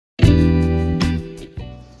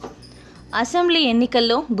Assembly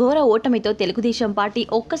ఎన్నికల్లో ఘోర ఓటమితో Telugu Desam party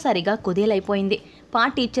ఒక్కసారిగా కుదేలైపోయింది.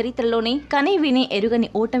 పార్టీ చరిత్రలోనే కనీవినీ ఎరుగని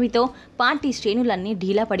ఓటమితో పార్టీ శ్రేణులన్నీ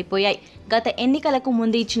ఢీలా పడిపోయాయి. గత ఎన్నికలకు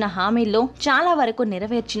ముందు ఇచ్చిన హామీల్లో చాలా వరకు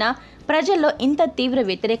నెరవేర్చినా ప్రజల్లో ఇంత తీవ్ర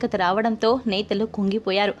వ్యతిరేకత రావడంతో నేతలు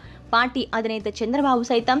కుంగిపోయారు. పార్టీ అధినేత చంద్రబాబు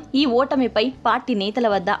సైతం ఈ ఓటమిపై పార్టీ నేతల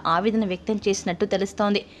వద్ద ఆవేదన వ్యక్తం చేసినట్టు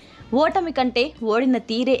తెలుస్తోంది. ఓటమి కంటే ఓడిన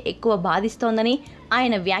తీరే ఎక్కువ బాధిస్తోందని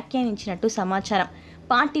ఆయన వ్యాఖ్యానించినట్టు సమాచారం.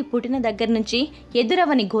 పార్టీ పుట్టిన దగ్గర నుంచి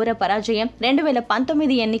ఎదురవని ఘోర పరాజయం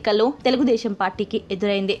 2019 ఎన్నికల్లో తెలుగుదేశం పార్టీకి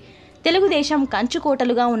ఎదురైంది. తెలుగుదేశం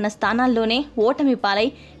కంచుకోటలుగా ఉన్న స్థానాల్లోనే ఓటమి పాలై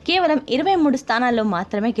కేవలం 23 స్థానాల్లో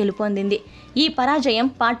మాత్రమే గెలుపొందింది. ఈ పరాజయం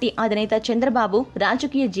పార్టీ అధినేత చంద్రబాబు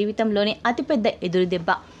రాజకీయ జీవితంలోనే అతిపెద్ద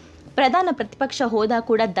ఎదురుదెబ్బ. ప్రధాన ప్రతిపక్ష హోదా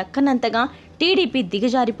కూడా దక్కనంతగా టీడీపీ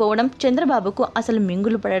దిగజారిపోవడం చంద్రబాబుకు అసలు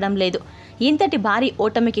మింగులు పడడం లేదు. ఇంతటి భారీ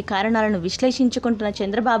ఓటమికి కారణాలను విశ్లేషించుకుంటున్న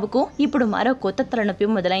చంద్రబాబుకు ఇప్పుడు మరో కొత్త తలనొప్పి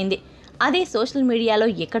మొదలైంది. అదే సోషల్ మీడియాలో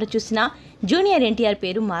ఎక్కడ చూసినా జూనియర్ ఎన్టీఆర్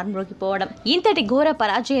పేరు మార్మోగిపోవడం. ఇంతటి ఘోర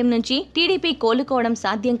పరాజయం నుంచి టీడీపీ కోలుకోవడం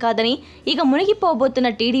సాధ్యం కాదని, ఇక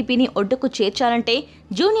మునిగిపోబోతున్న టీడీపీని ఒడ్డుకు చేర్చాలంటే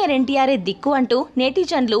జూనియర్ ఎన్టీఆరే దిక్కు అంటూ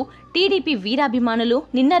నెటిజన్లు, టీడీపీ వీరాభిమానులు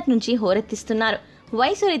నిన్నటి నుంచి హోరెత్తిస్తున్నారు.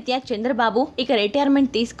 వయసు రీత్యా చంద్రబాబు ఇక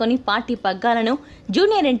రిటైర్మెంట్ తీసుకొని పార్టీ పగ్గాలను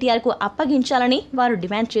జూనియర్ ఎన్టీఆర్కు అప్పగించాలని వారు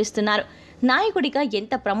డిమాండ్ చేస్తున్నారు. నాయకుడిగా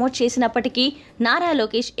ఎంత ప్రమోట్ చేసినప్పటికీ నారా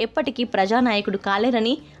లోకేష్ ఎప్పటికీ ప్రజానాయకుడు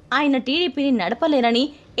కాలేరని, ఆయన టీడీపీని నడపలేరని,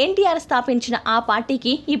 ఎన్టీఆర్ స్థాపించిన ఆ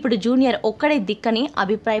పార్టీకి ఇప్పుడు జూనియర్ ఒక్కడే దిక్కని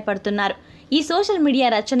అభిప్రాయపడుతున్నారు. ఈ సోషల్ మీడియా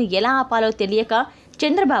రచ్చను ఎలా ఆపాలో తెలియక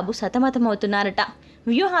చంద్రబాబు సతమతమవుతున్నారట.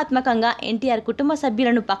 వ్యూహాత్మకంగా ఎన్టీఆర్ కుటుంబ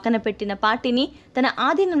సభ్యులను పక్కన పెట్టిన పార్టీని తన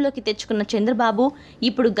ఆధీనంలోకి తెచ్చుకున్న చంద్రబాబు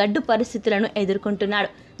ఇప్పుడు గడ్డు పరిస్థితులను ఎదుర్కొంటున్నాడు.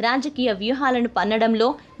 రాజకీయ వ్యూహాలను పన్నడంలో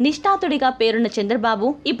నిష్ఠాతుడిగా పేరున్న చంద్రబాబు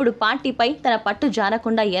ఇప్పుడు పార్టీపై తన పట్టు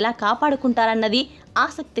జారకుండా ఎలా కాపాడుకుంటారన్నది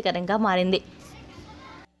ఆసక్తికరంగా మారింది.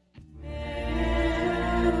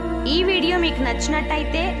 ఈ వీడియో మీకు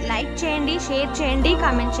నచ్చినట్టయితే లైక్ చేయండి, షేర్ చేయండి,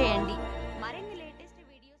 కామెంట్ చేయండి.